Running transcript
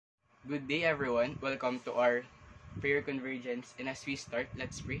Good day, everyone. Welcome to our prayer convergence. And as we start,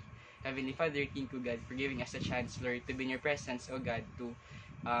 let's pray. Heavenly Father, thank you, God, for giving us a chance, Lord, to be in your presence, O God, to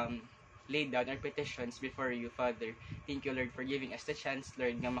lay down our petitions before you, Father. Thank you, Lord, for giving us the chance,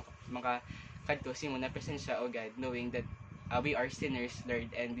 Lord, na makakadto sa imong na presensya, O God, knowing that we are sinners, Lord,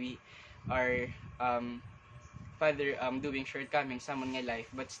 and we are Father, doing shortcomings sa among nga life,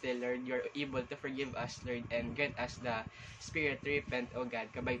 but still, Lord, you're able to forgive us, Lord, and grant us the spirit to repent, O God.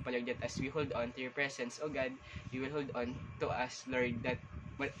 Kabay pa, Lord, that as we hold on to your presence, O God, you will hold on to us, Lord, that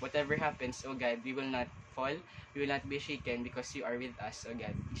whatever happens, O God, we will not fall, we will not be shaken because you are with us, O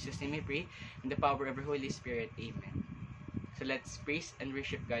God. In Jesus' name we pray, in the power of the Holy Spirit, Amen. So let's praise and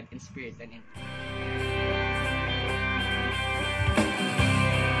worship God in spirit and in truth.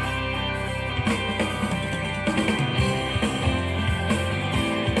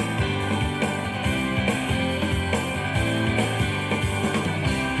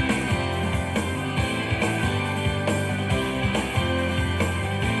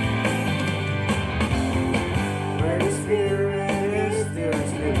 Where the Spirit is, there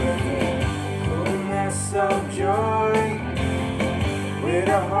is liberty, fullness of joy. With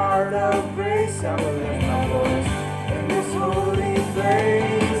a heart of grace, I will lift my voice in this holy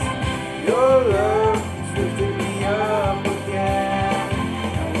place. Your love has lifted me up again.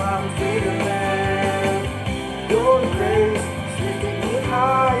 Now I'm free to live. Your grace has lifted me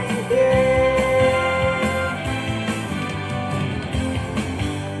high again.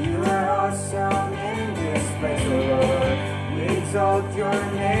 You are awesome in this place, O Lord. We exalt your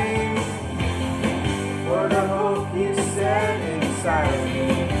name for the hope you set inside of me.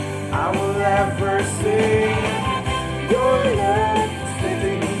 I will ever sing. Your love is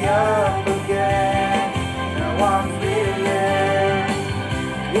lifting me up again. Now I'm free to live.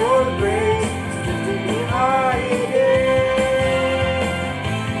 Your grace is lifting me high again.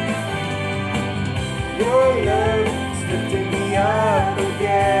 Your love is lifting me up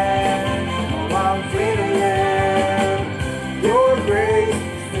again. Now I'm free to live. Your grace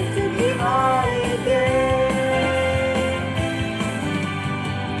is lifting me high again.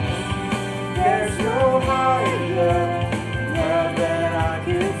 There's no higher love that I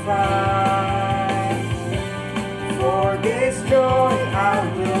could find. For this joy I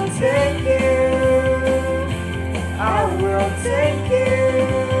will take you. I will take you.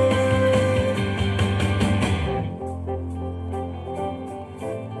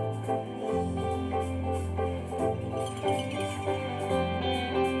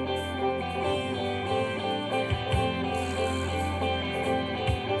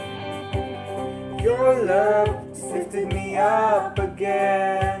 Your love has lifted me up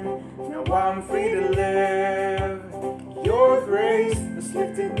again. Now I'm free to live. Your grace has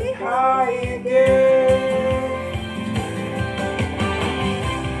lifted me high again.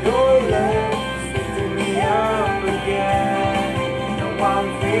 Your love has lifted me up again. Now I'm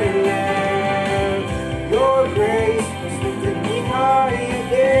free to live. Your grace has lifted me high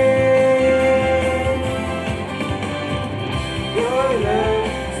again. Your love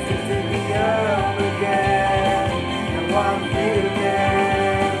has lifted me up again. Now I'm free to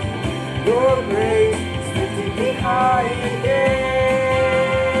live. Your grace has lifted me high again.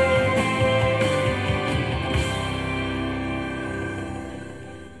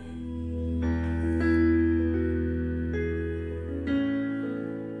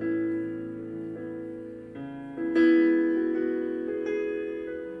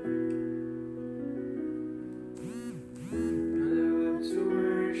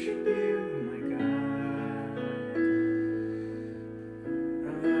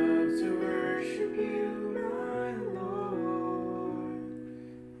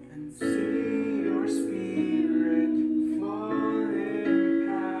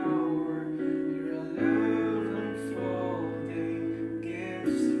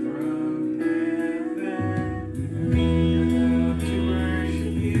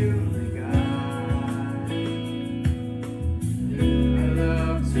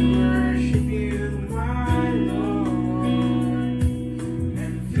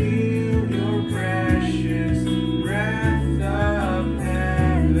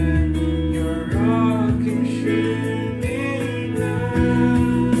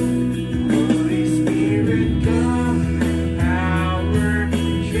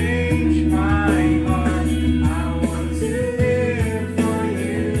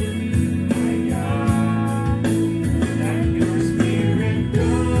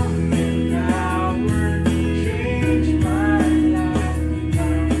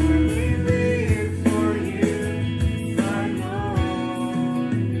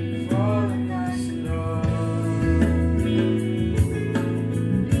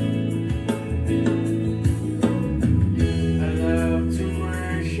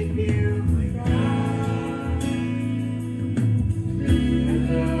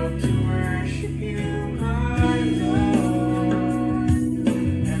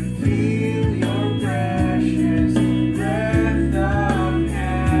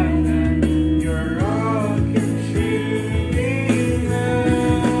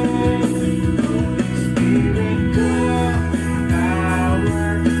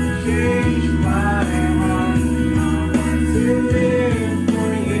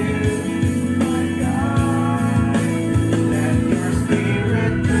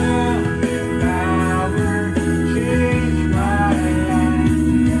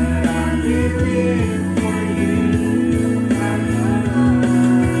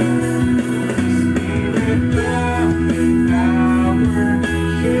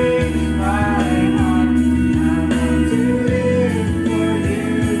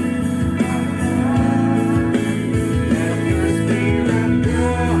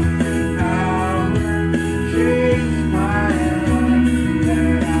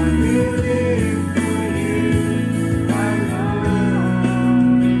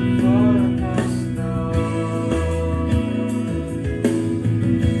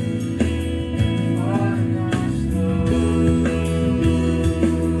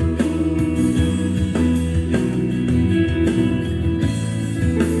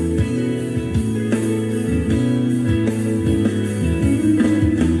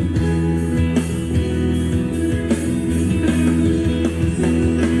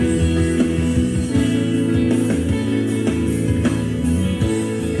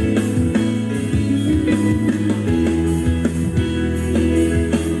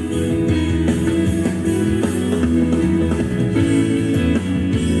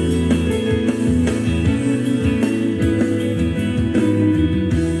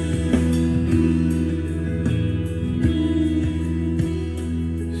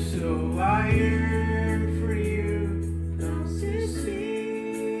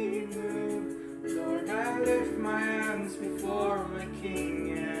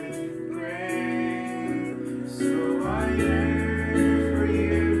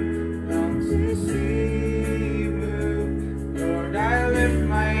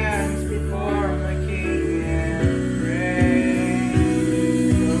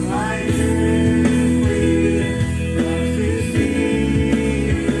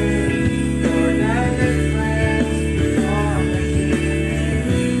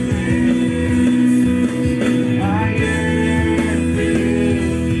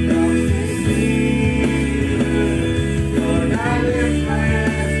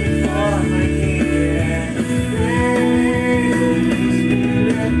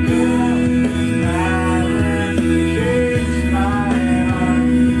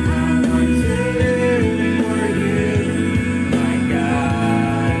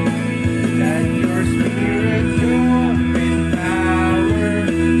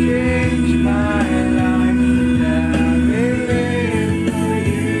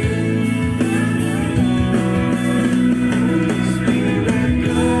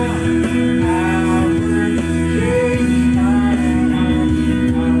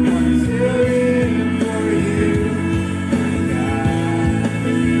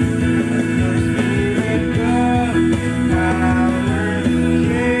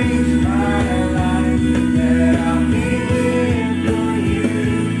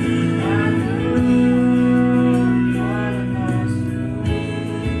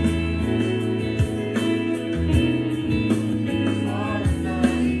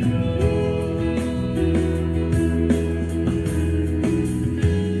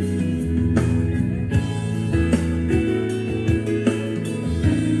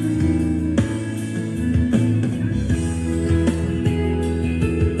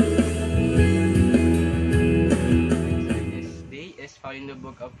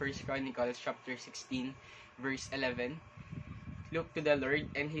 Chronicles chapter 16 verse 11. Look to the Lord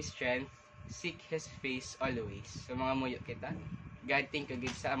and His strength, seek His face always. So mga muyo kita, God thank you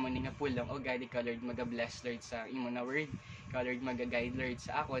gid sa amon nga pulong, o God ikaw Lord maga-bless Lord sa imo na word, ikaw Lord maga-guide Lord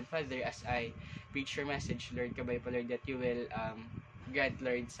sa akon Father as I preach your message Lord, kabay pa Lord that you will grant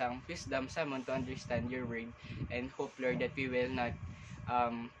Lord some wisdom sa amon to understand your word, and hope Lord that we will not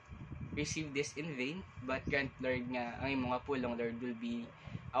receive this in vain, but grant Lord nga ang imong nga pulong Lord will be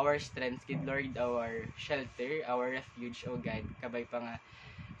our strength kid Lord, our shelter, our refuge, O God, kabay pa nga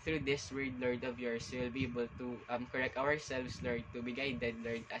through this word Lord of yours we will be able to correct ourselves Lord, to be guided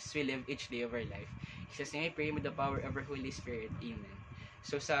Lord as we live each day of our life. Jesus name I pray with the power of our Holy Spirit, amen.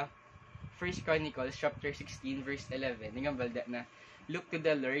 So sa 1 Chronicles chapter 16 verse 11 nga balda na, look to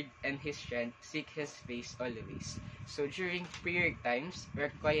the Lord and His strength, seek His face always. So during prayer times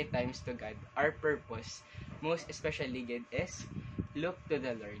or quiet times to God, our purpose most especially good is look to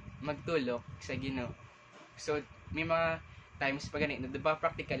the Lord, magtulok sa Ginoo. So may mga times pa ganito, diba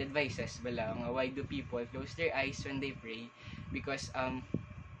practical advices bala nga why do people close their eyes when they pray, because nang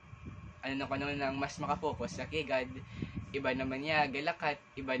mas makafocus sa kay God, iba naman niya galakat,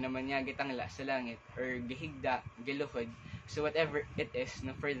 iba naman niya gitangla sa langit or gihigda, giluhod. So whatever it is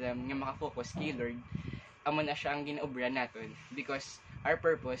no for them nga makafocus kay Lord, amo na siya ang ginaobra naton, because our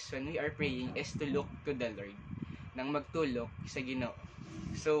purpose when we are praying is to look to the Lord, nang magtulok sa Ginoo.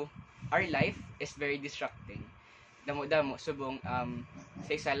 So our life is very distracting, damo-damo subong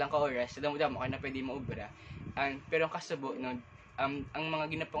sa isa lang ka oras, so damo-damo ka na pwede maobra, pero ang kasubo no, ang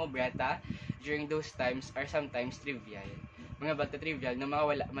mga ginapang obra ta during those times are sometimes trivial, mga balta trivial na mga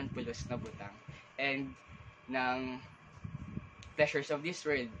wala man pulos na butang, and ng pleasures of this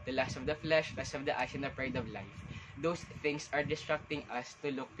world, the lust of the flesh, lust of the eyes, and the pride of life. Those things are distracting us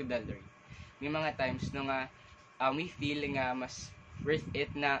to look to the Lord. May mga times no nga we feel nga mas worth it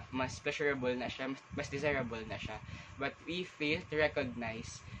na, mas pleasurable na siya, mas desirable na siya, but we fail to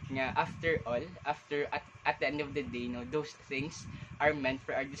recognize nga after all, at the end of the day no, those things are meant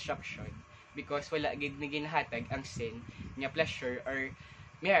for our destruction, because wala gid ni ginahatag ang sin nga pleasure, or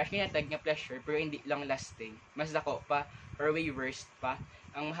may ginatag nga pleasure pero hindi lang lasting, mas dako pa or way worse pa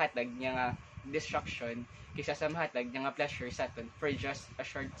ang mahatag niya nga destruction kaysa sa mahatag niya nga pleasure sa aton for just a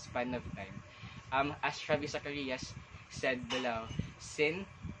short span of time. As Travis Zacarias said below, sin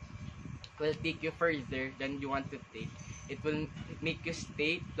will take you further than you want to take. It will make you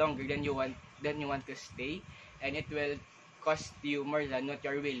stay longer than you want to stay, and it will cost you more than what you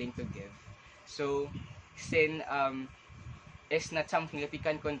are willing to give. So sin is not something that we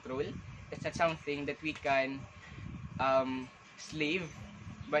can control. It's not something that we can slave,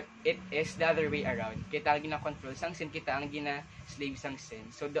 but it is the other way around. Kita ang gina-control sang sin, kita ang gina-slave sang sin.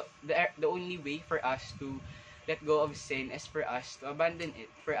 So the only way for us to let go of sin is for us to abandon it,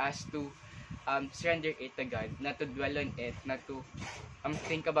 for us to surrender it to God, not to dwell on it, not to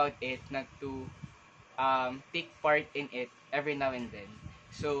think about it, not to take part in it every now and then.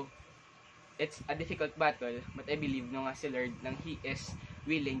 So it's a difficult battle, but I believe no nga si Lord nang He is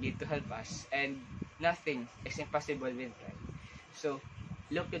willing to help us, and nothing is impossible with God. So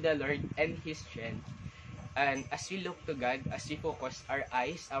look to the Lord and His strength, and as we look to God, as we focus our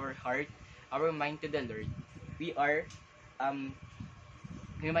eyes, our heart, our mind to the Lord, we are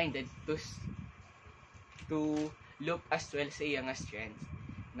reminded to look as well sa iyang strength,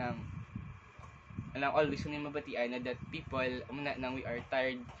 nang always kung mabatian na that people nang we are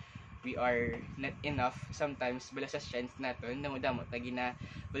tired, we are not enough sometimes bala sa strength naton, damo ta gina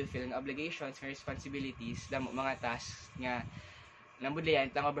fulfill ng obligations and responsibilities, damo mga tasks nga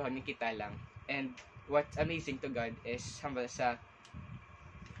nambudlayan tang obrahon ni kita lang. And what's amazing to God is hambal sa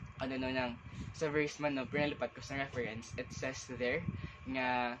sa verse man no, pinalipat ko sa reference, it says there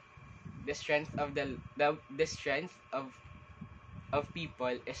nga the strength of the strength of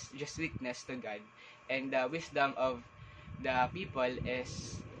people is just weakness to God, and the wisdom of the people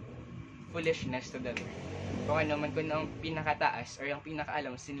is foolishness to the Lord. Kung ano man, kung ang pinakataas or ang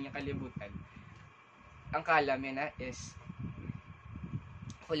pinakaalam sa inyong kalibutan, ang kaalam yan is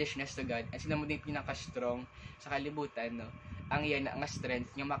foolishness to God. At sila mo din pinaka-strong sa kalibutan, no? Ang yan, ang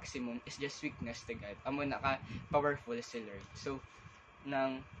strength, yung maximum is just weakness to God. Amo naka-powerful si Lord. So,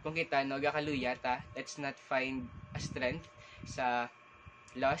 kung kita, no, gakaluya ta, let's not find a strength sa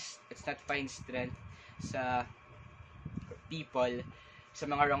lust, let's not find strength sa people, sa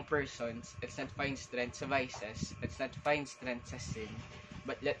mga wrong persons, let's not find strength sa vices, let's not find strength sa sin,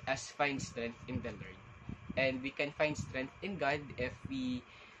 but let us find strength in the Lord. And we can find strength in God if we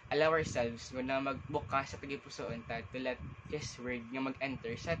allow ourselves na magbuka sa pagipusoon ta to let His word nga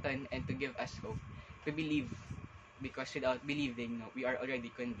mag-enter sa atin and to give us hope, to believe because without believing, no, we are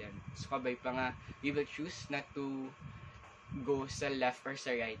already condemned. So kabay pa nga, we will choose not to go sa left or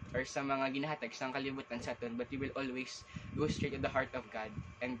sa right or sa mga ginahatag sa kalibutan sa aton, but we will always go straight to the heart of God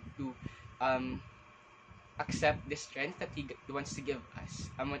and to accept the strength that He wants to give us.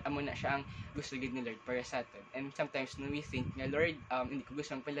 Amo na siya ang gusto gid ni Lord para sa atin. And sometimes when we think nga, Lord, hindi ko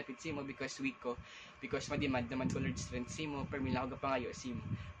gusto ang palapit sa mo because weak ko, because mademand naman ko Lord strength sa mo, pero mila ko gapangayo sa mo.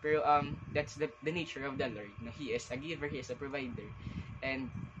 Pero that's the nature of the Lord. No? He is a giver, He is a provider.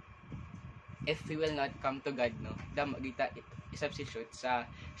 And if we will not come to God, no, damo kita i-substitute sa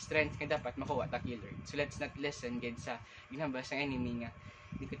strength nga dapat makuha ta kay Lord. So let's not listen gid sa ginhambal sa enemy nga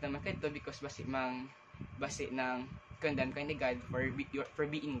di kita makadto because basi ng condemn ka ni God for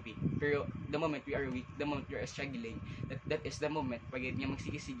being weak. Pero the moment we are weak, the moment we are struggling, that is the moment pag niya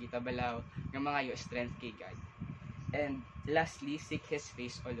magsigi-sige tabalaw ng mga strength kay God. And lastly, seek His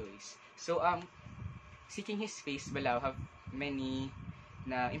face always. So seeking His face balaw have many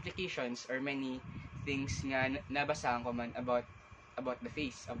na implications or many things nga nabasahan ko man about the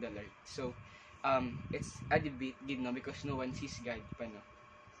face of the Lord. So it's a debate gid, no, because no one sees God pa, no.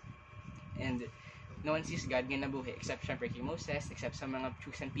 And no one sees God nga nabuhi except syempre kay Moses, except sa mga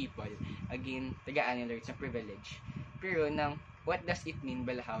chosen people. Again, tagaan ni Lord sa privilege. Pero what does it mean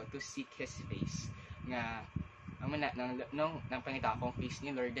balahaw to seek His face? Nga nang pangita akong face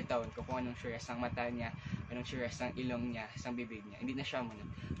ni Lord, datawon ko kung anong suras ang mata niya, anong suras ang ilong niya, ang bibig niya. Hindi na siya muna.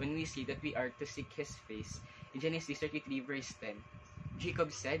 When we see that we are to seek His face, in Genesis 33 verse 10, Jacob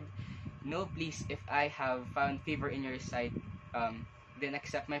said, "No, please, if I have found favor in your sight, then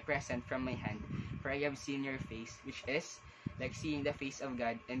accept my present from my hand, for I have seen your face," which is like seeing the face of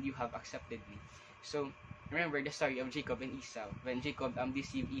God, and you have accepted me. So remember the story of Jacob and Esau, when Jacob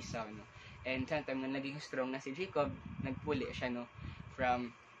deceived Esau, no? And sometime na naging strong na si Jacob, nagpuli siya, no,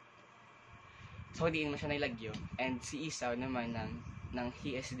 from so diin mo siya nailagyo, and si Esau naman nang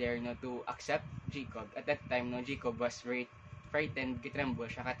he is there, no, to accept Jacob. At that time, no, Jacob was very frightened, gitremble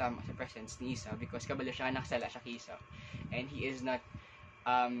siya katama sa presence ni Esau because kabalo siya nakasala siya kay Esau, and he is not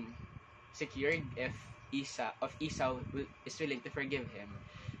secured if Esau is willing to forgive him.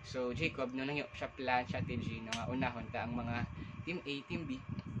 So Jacob, no, nangyo siya plan, strategy na unahon ta ang mga team A, team B,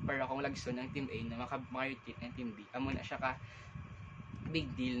 para kung lagson ng team A na maka-retreat ng team B, amo na siya ka big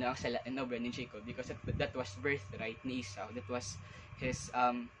deal na ang sala and obra ni Jacob because that was birthright ni Esau. That was his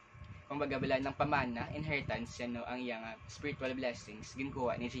kumbaga bala ng pamana, inheritance yan, no, ang iyang spiritual blessings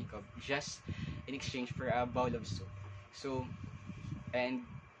ginkuha ni Jacob just in exchange for a bowl of soup. So and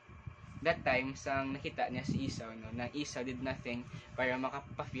that time sang nakita niya si Esau, no, na Esau did nothing para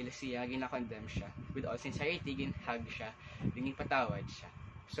makapafeel siya, ginakondemn siya, with all sincerity ginhag siya, patawad siya.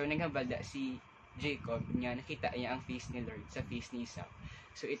 So naghambalda si Jacob nga nakita niya ang face ni Lord sa face ni Esau.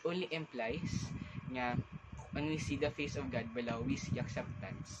 So it only implies nga when we see the face of God balaw, we see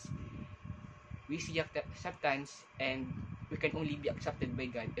acceptance. We see acceptance, and we can only be accepted by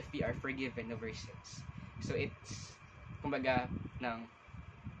God if we are forgiven of our sins. So it's kumbaga nang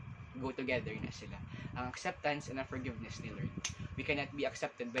go together na sila, ang acceptance and ang forgiveness ni Lord. We cannot be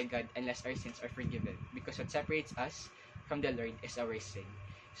accepted by God unless our sins are forgiven, because what separates us from the Lord is our sin.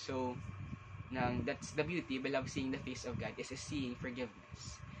 So that's the beauty of seeing the face of God, is seeing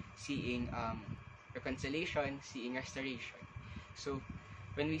forgiveness, seeing reconciliation, seeing restoration. So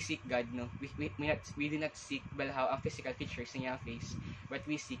when we seek God, no, we do not seek balahaw ang physical features ng iyang face, but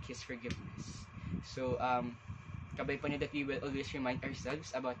we seek His forgiveness. So kabay pa niya that we will always remind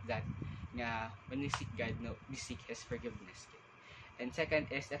ourselves about that, nga when we seek God, no, we seek His forgiveness. And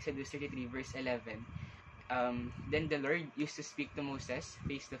second is Exodus 33 verse 11. Then the Lord used to speak to Moses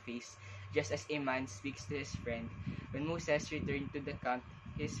face to face, just as a man speaks to his friend. When Moses returned to the camp,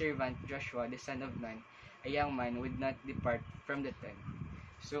 his servant Joshua, the son of Nun, a young man, would not depart from the tent.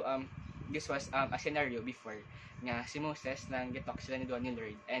 So this was a scenario before nga si Moses nang gitalk sila ni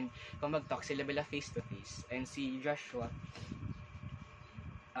Lord, and kung mag-talk sila bila face to face, and si Joshua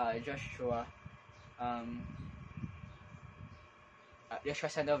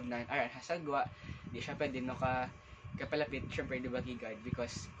son of Nun, hasagwa, di siya pwede no kapalapit syempre diba kay God,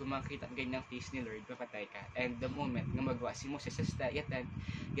 because kung makita ganyan ng face ni Lord, papatay ka. And the moment nga magwa si Moses sa yatan,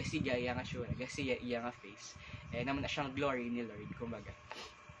 gasiya iya nga sure, gasiya iya nga face, naman na siyang glory ni Lord, kumbaga.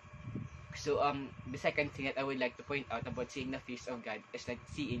 So the second thing that I would like to point out about seeing the face of God is like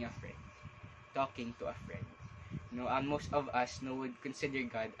seeing a friend, talking to a friend. No, most of us, no, would consider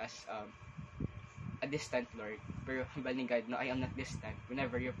God as a distant Lord, pero hambal ni God, no, I am not distant.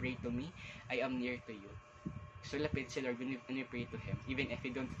 Whenever you pray to me, I am near to you. So lapit si Lord when you pray to Him, even if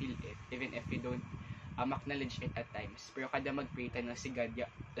you don't feel it, even if you don't acknowledge it at times. Pero kada mag-pray tayo si God,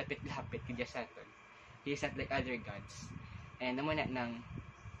 lapit-lapit kaya sa aton. He is not like other gods. And namuna nang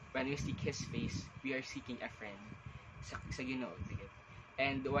when we seek His face, we are seeking a friend sa Ginoo.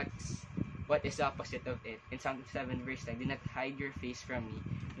 And what is the opposite of it? In Psalm 7 verse 9, do not hide your face from me,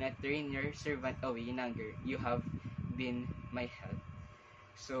 do not turn your servant away in anger. You have been my help.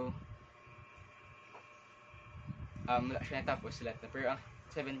 So, wala siya natapos sa lahat na. Pero ang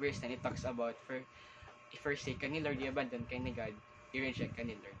 7 verse 9, it talks about forsake ka ni Lord, i-abandon ka ni God, i-reject ka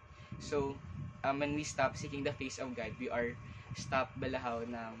ni Lord. So, when we stop seeking the face of God, we are stop balahaw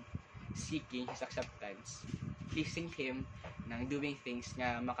ng seeking His acceptance, pleasing Him, ng doing things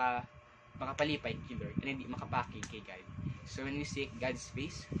na makapalipay kay Lord, and hindi makapaki kay God. So, when we seek God's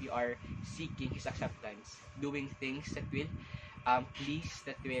face, we are seeking His acceptance, doing things that will please,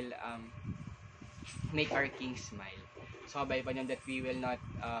 that will make our King smile. So, kabay pa that we will not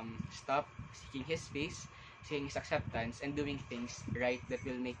stop seeking His face, seeking His acceptance, and doing things right that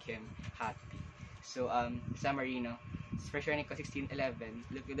will make Him happy. So, summary, no? 1 Chronicles 16:11,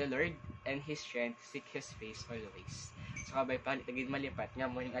 look to the Lord and His strength, seek His face always. So, kabay palit agad malipat nga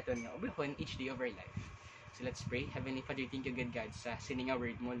morning aton nga oblihon each day of our life. So, let's pray. Heavenly Father, thank you, good God, sa sining nga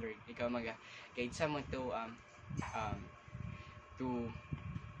word mo, Lord. Ikaw guide sa mo to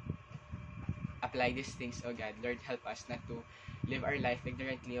apply these things, oh God. Lord, help us not to live our life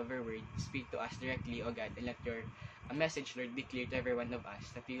ignorantly of your word. Speak to us directly, oh God, and let your message, Lord, be clear to every one of us,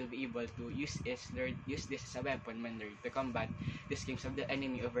 that we will be able to use this as a weapon, man, Lord, to combat the schemes of the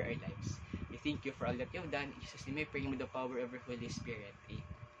enemy over our lives. We thank you for all that you've done. In Jesus' name, we pray with the power of your Holy Spirit. Amen.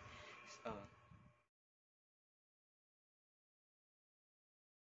 So,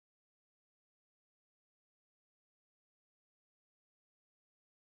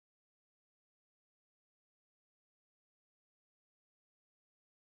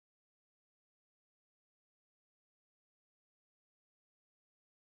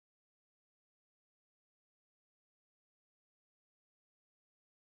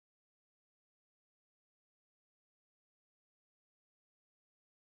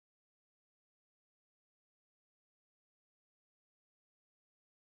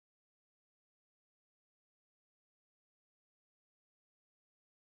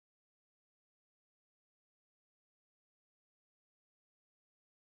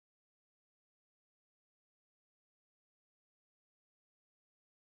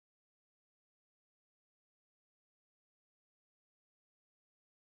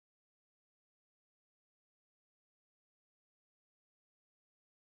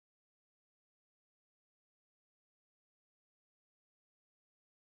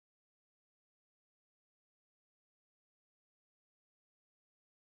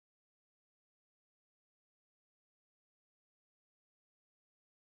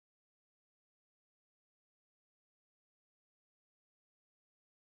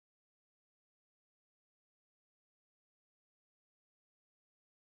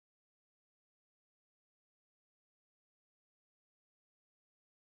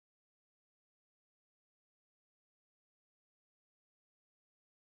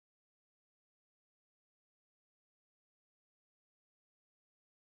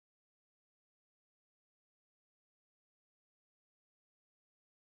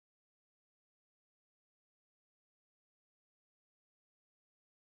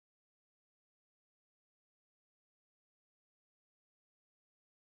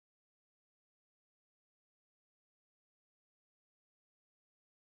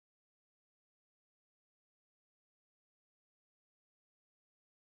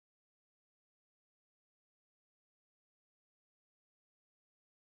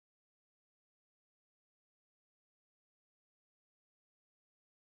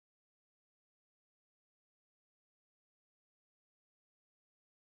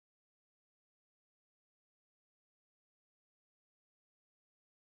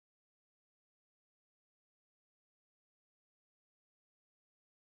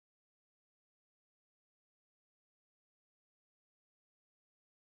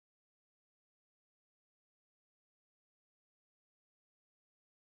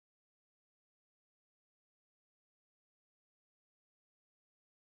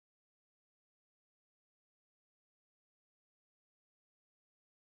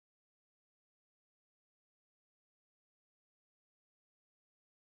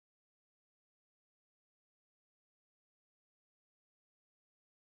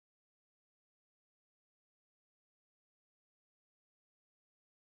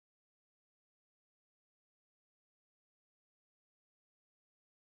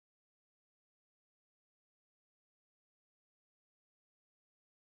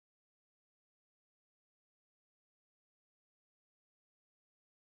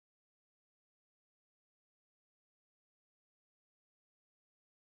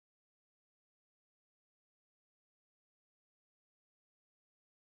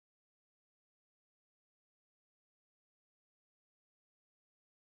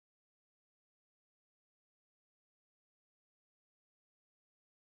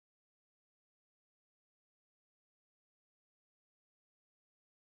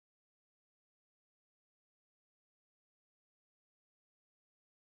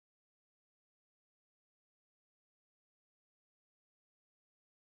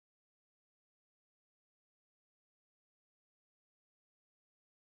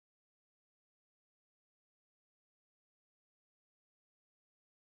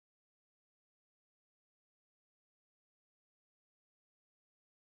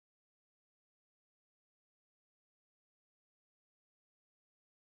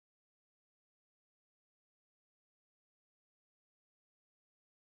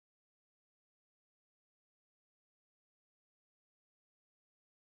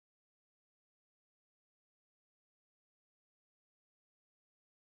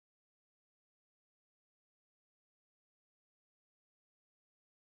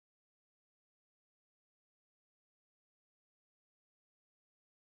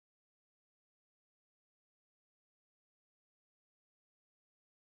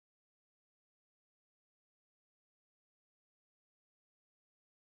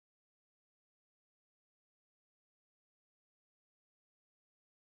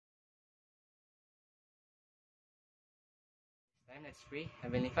 Time, let's pray.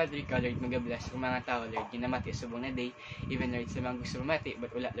 Heavenly Father, ikaw, Lord, mag-bless ang mga tao, Lord, ginamati subong na day, even, Lord, sa mga gusto mamati, but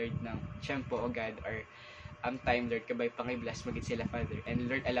wala, Lord, ng tiyempo, O God, or time, Lord, kabay pang-bless magit sila, Father.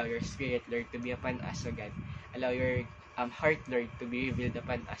 And Lord, allow your spirit, Lord, to be upon us, O God. Allow your heart, Lord, to be revealed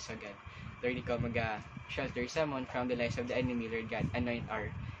upon us, O God. Lord, ikaw mag-shelter someone from the lies of the enemy, Lord God. Anoint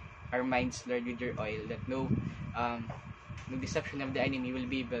our minds, Lord, with your oil, that no deception of the enemy will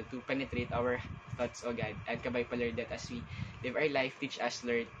be able to penetrate our thoughts, O God. And kabay pa, Lord, that as we live our life, teach us,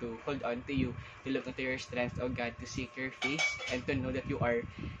 Lord, to hold on to you, to look into your strength, O God, to seek your face, and to know that you are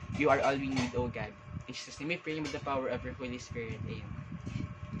all we need, O God. In Jesus' name we pray with the power of your Holy Spirit. Amen.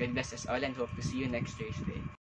 God bless us all and hope to see you next Thursday.